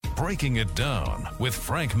Breaking It Down with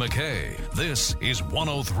Frank McKay. This is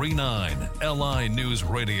 1039 LI News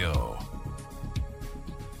Radio.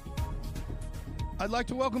 I'd like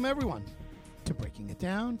to welcome everyone to Breaking It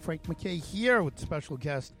Down. Frank McKay here with special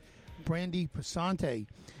guest Brandy Passante.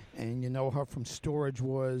 And you know her from Storage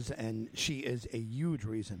Wars, and she is a huge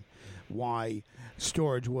reason why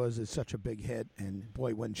Storage Wars is such a big hit. And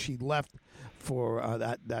boy, when she left for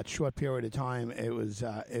that short period of time, it was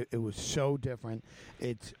so different.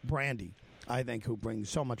 It's Brandy, I think, who brings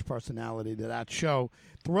so much personality to that show.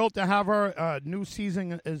 Thrilled to have her. New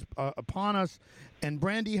season is upon us. And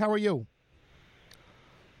Brandy, how are you?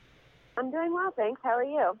 I'm doing well, thanks. How are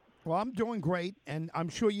you? Well, I'm doing great, and I'm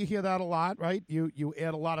sure you hear that a lot, right? You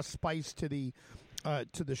add a lot of spice to the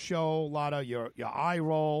show, a lot of your eye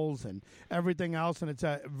rolls and everything else, and it's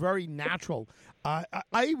very natural.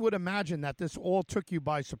 I would imagine that this all took you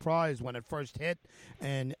by surprise when it first hit,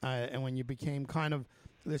 and when you became kind of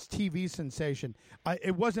this TV sensation.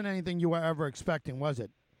 It wasn't anything you were ever expecting, was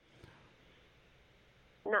it?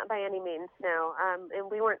 Not by any means, no.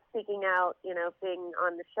 And we weren't seeking out, being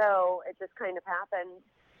on the show. It just kind of happened.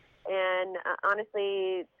 And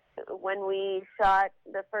honestly, when we shot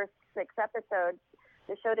the first 6 episodes,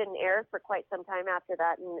 the show didn't air for quite some time after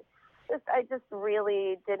that. And I just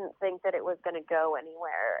really didn't think that it was going to go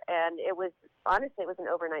anywhere. And it was an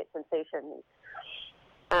overnight sensation.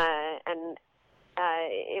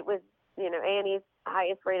 It was, A&E's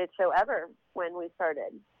highest rated show ever when we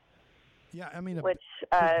started. Yeah, I mean, which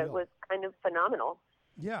was kind of phenomenal.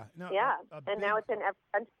 Yeah. No, yeah, and now it's in every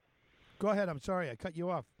country. Go ahead. I'm sorry, I cut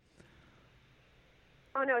you off.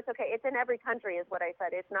 Oh no, it's okay. It's in every country, is what I said.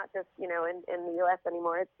 It's not just in the U.S.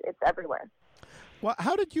 anymore. It's everywhere. Well,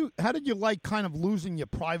 how did you like kind of losing your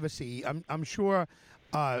privacy? I'm sure,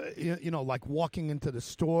 like walking into the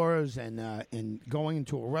stores and going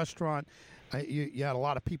into a restaurant. You had a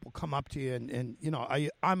lot of people come up to you, and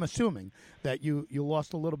I'm assuming that you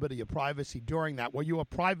lost a little bit of your privacy during that. Were you a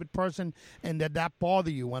private person, and did that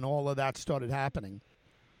bother you when all of that started happening?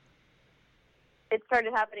 It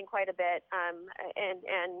started happening quite a bit,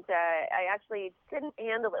 and I actually didn't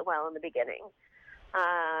handle it well in the beginning.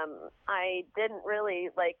 I didn't really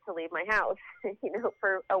like to leave my house,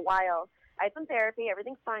 for a while. I had some therapy.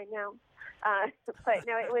 Everything's fine now. But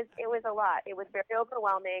no, it was a lot. It was very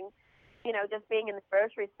overwhelming. Just being in the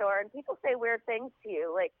grocery store, and people say weird things to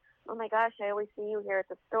you, like, "Oh my gosh, I always see you here at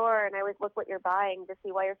the store, and I always look what you're buying to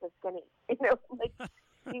see why you're so skinny." Like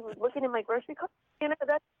you looking in my grocery cart.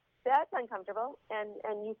 That's uncomfortable, and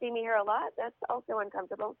you see me here a lot. That's also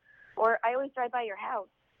uncomfortable. Or I always drive by your house.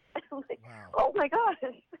 I'm like, wow. Oh my gosh,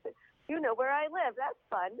 you know where I live. That's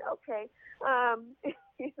fun. Okay,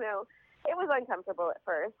 it was uncomfortable at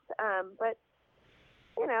first, but.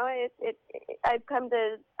 I've come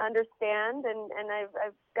to understand, and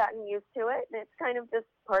I've gotten used to it, and it's kind of just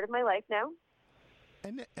part of my life now.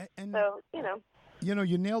 And so,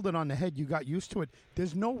 you nailed it on the head. You got used to it.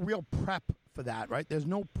 There's no real prep for that, right? There's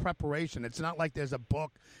no preparation. It's not like there's a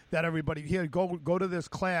book that everybody here go to this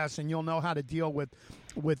class and you'll know how to deal with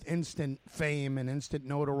instant fame and instant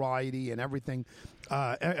notoriety and everything.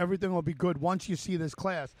 Everything will be good once you see this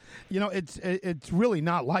class. It's really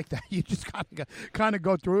not like that. You just kind of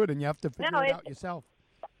go through it, and you have to figure it out yourself.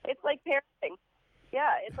 It's like parenting.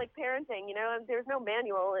 Yeah, it's like parenting. There's no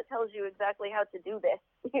manual that tells you exactly how to do this.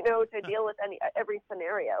 To deal with every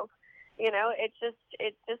scenario. It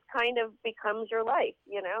just kind of becomes your life.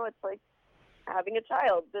 It's like having a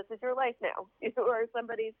child. This is your life now, or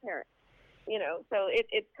somebody's parent. So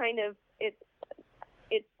it's kind of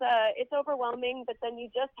it's overwhelming, but then you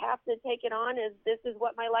just have to take it on as this is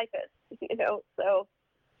what my life is. So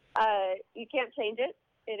you can't change it.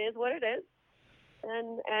 It is what it is,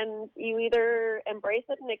 and you either embrace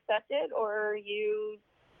it and accept it, or you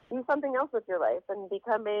do something else with your life and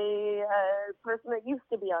become a person that used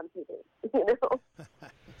to be on TV.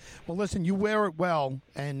 Well, listen, you wear it well,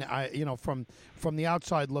 and from the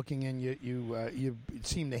outside looking in, you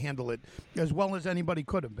seem to handle it as well as anybody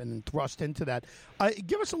could have been thrust into that.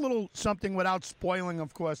 Give us a little something without spoiling,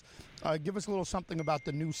 of course. Give us a little something about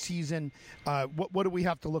the new season. What do we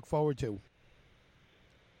have to look forward to?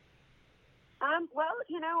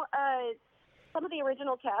 Some of the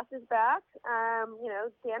original cast is back.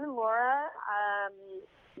 Dan and Laura,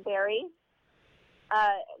 Barry,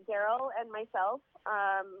 Daryl, and myself.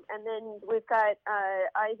 And then we've got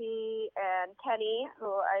Ivy and Kenny,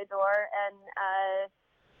 who I adore, and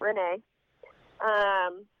Renee.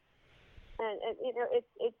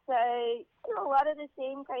 It's a lot of the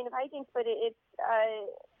same kind of hijinks, but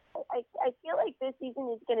I feel like this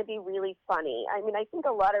season is going to be really funny. I mean, I think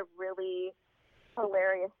a lot of really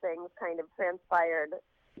hilarious things kind of transpired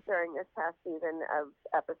during this past season of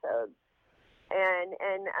episodes.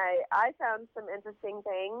 And I found some interesting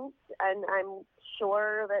things, and I'm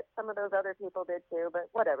sure that some of those other people did too, but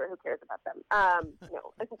whatever, who cares about them?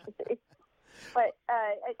 No. But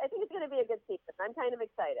I think it's going to be a good season. I'm kind of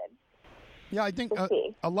excited. Yeah, I think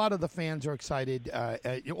a lot of the fans are excited.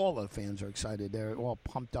 All the fans are excited. They're all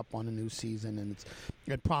pumped up on a new season, and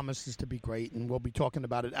it promises to be great, and we'll be talking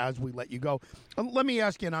about it as we let you go. Let me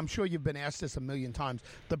ask you, and I'm sure you've been asked this a million times,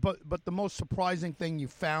 but the most surprising thing you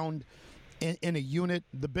found in a unit,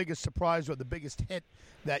 the biggest surprise or the biggest hit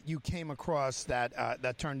that you came across that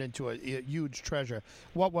turned into a huge treasure,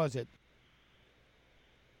 what was it?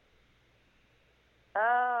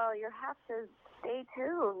 Oh, you have to stay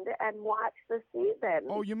tuned and watch the season.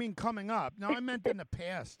 Oh, you mean coming up? No, I meant in the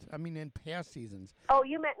past. I mean in past seasons. Oh,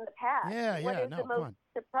 you meant in the past. Yeah, what is the most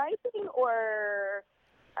surprising or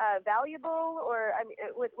valuable, or I mean,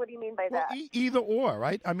 what do you mean by that? Well, either or,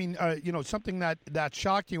 right? I mean, something that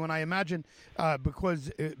shocked you, and I imagine because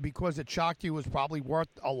it shocked you was probably worth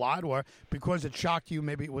a lot, or because it shocked you,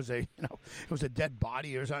 maybe it was a dead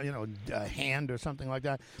body or something, a hand or something like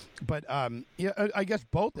that. But yeah, I guess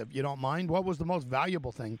both, if you don't mind. What was the most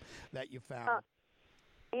valuable thing that you found?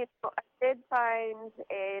 I did find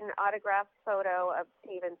an autographed photo of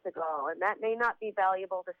Steven Seagal, and that may not be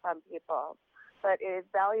valuable to some people, but it is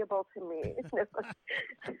valuable to me.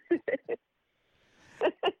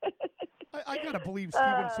 I gotta believe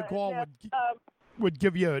Steven Seagal would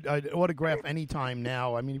give you an autograph anytime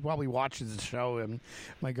now. I mean, he probably watches the show, and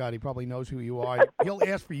my God, he probably knows who you are. He'll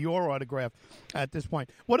ask for your autograph at this point.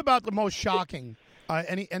 What about the most shocking?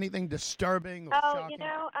 Anything disturbing or shocking?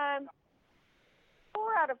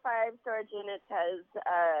 4 out of 5 storage units has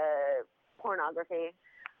pornography.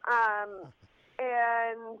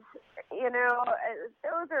 And,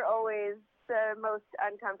 those are always the most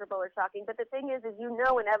uncomfortable or shocking. But the thing is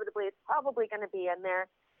inevitably it's probably going to be in there.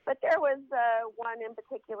 But there was one in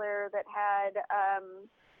particular that had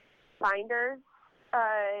binders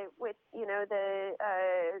with,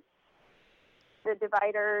 the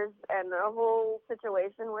dividers and the whole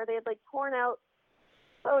situation where they had, torn out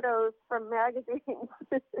photos from magazines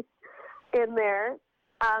in there,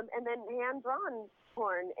 and then hand-drawn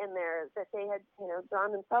porn in there that they had,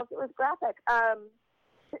 drawn themselves. It was graphic.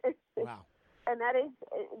 Wow. And that is,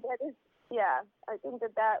 yeah, I think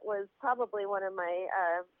that was probably one of my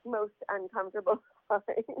most uncomfortable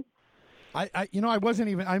times. I wasn't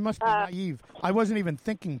even. I must be naive. I wasn't even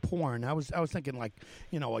thinking porn. I was thinking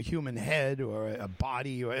a human head or a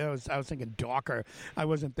body. Or I was thinking darker. I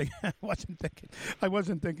wasn't thinking. I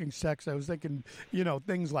wasn't thinking sex. I was thinking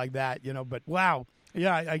things like that. But wow.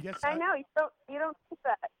 Yeah, I guess. I know you don't think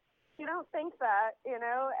that. You don't think that.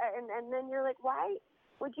 And then you're like, why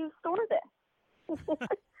would you store this?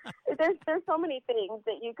 There's so many things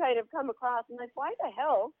that you kind of come across and why the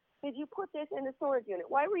hell did you put this in a storage unit?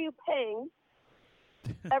 Why were you paying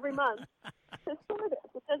every month to store this?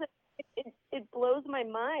 It blows my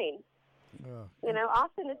mind.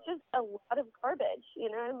 Often it's just a lot of garbage.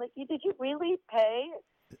 I'm like, did you really pay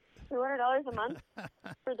 $200 a month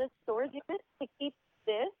for this storage unit to keep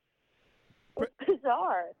this? It's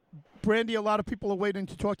bizarre. Brandy, a lot of people are waiting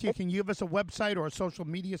to talk to you. Can you give us a website or a social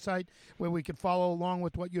media site where we can follow along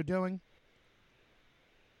with what you're doing?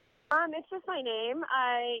 It's just my name.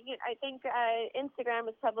 I think Instagram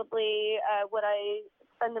is probably what I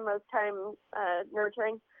spend the most time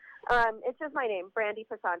nurturing. It's just my name, Brandy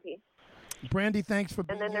Passanti. Brandy, thanks for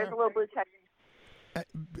being here. And then there's a little blue check.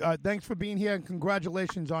 Thanks for being here, and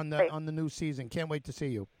congratulations on the new season. Can't wait to see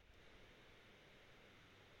you.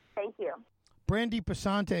 Thank you. Brandy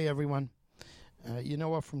Passanti, everyone. You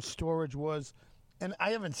know her from Storage Wars, and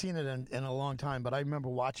I haven't seen it in a long time, but I remember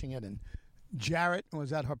watching it. And Jarrett, was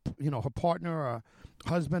that her partner or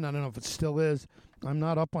husband? I don't know if it still is. I'm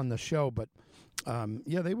not up on the show, but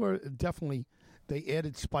yeah, they were definitely. They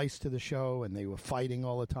added spice to the show, and they were fighting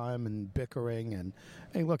all the time and bickering. And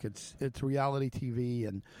hey, look, it's reality TV,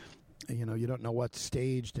 and you don't know what's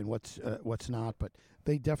staged and what's not. But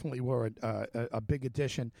they definitely were a big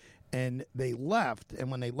addition. And they left, and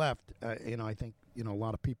when they left, I think a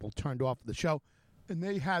lot of people turned off the show, and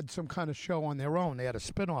they had some kind of show on their own. They had a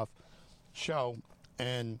spinoff show,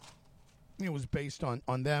 and it was based on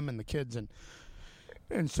them and the kids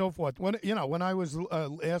and so forth. When I was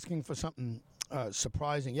asking for something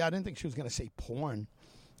surprising, I didn't think she was going to say porn.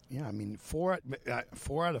 Yeah, I mean, 4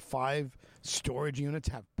 out of 5 storage units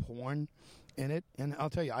have porn in it, and I'll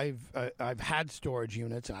tell you, I've had storage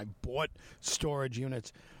units and I've bought storage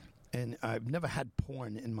units, and I've never had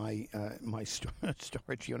porn in my my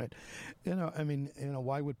storage unit.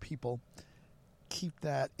 Why would people keep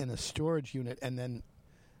that in a storage unit and then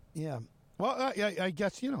Yeah. Well, I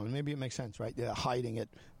guess, maybe it makes sense, right? They're hiding it.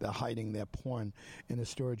 They're hiding their porn in a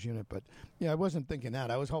storage unit. But, I wasn't thinking that.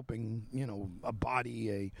 I was hoping, a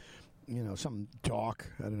body, some dark.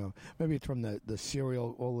 I don't know. Maybe it's from the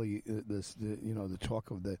serial, all the talk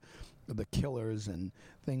of the killers and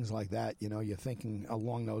things like that. You're thinking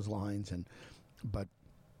along those lines. But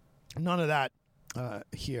none of that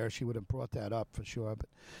here. She would have brought that up for sure. But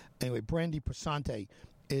anyway, Brandy Passante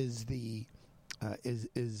is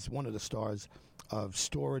is one of the stars of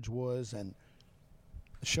Storage Wars and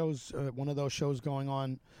shows, one of those shows going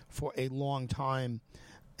on for a long time.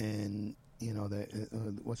 And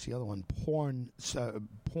what's the other one? Porn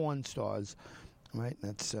Stars, right?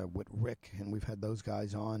 That's with Rick, and we've had those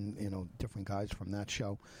guys on. Different guys from that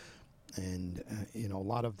show, and a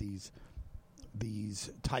lot of these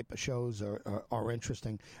type of shows are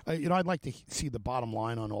interesting. I'd like to see the bottom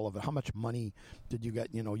line on all of it. How much money did you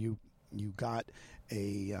get? You got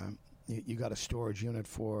a storage unit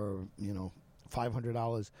for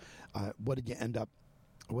 $500. What did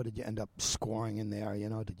you end up scoring in there?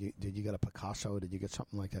 Did you get a Picasso? Did you get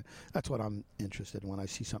something like that? That's what I'm interested in when I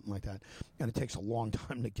see something like that. And it takes a long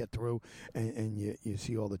time to get through, and you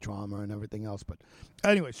see all the drama and everything else. But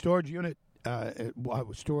anyway, storage unit.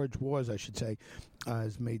 Storage Wars, I should say,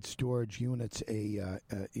 has made storage units a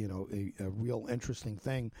real interesting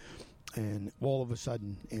thing. And all of a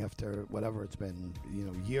sudden, after whatever it's been,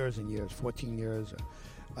 years and years, 14 years,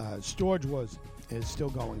 Storage Wars is still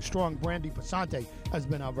going strong. Brandy Passante has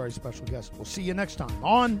been our very special guest. We'll see you next time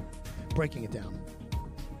on Breaking It Down.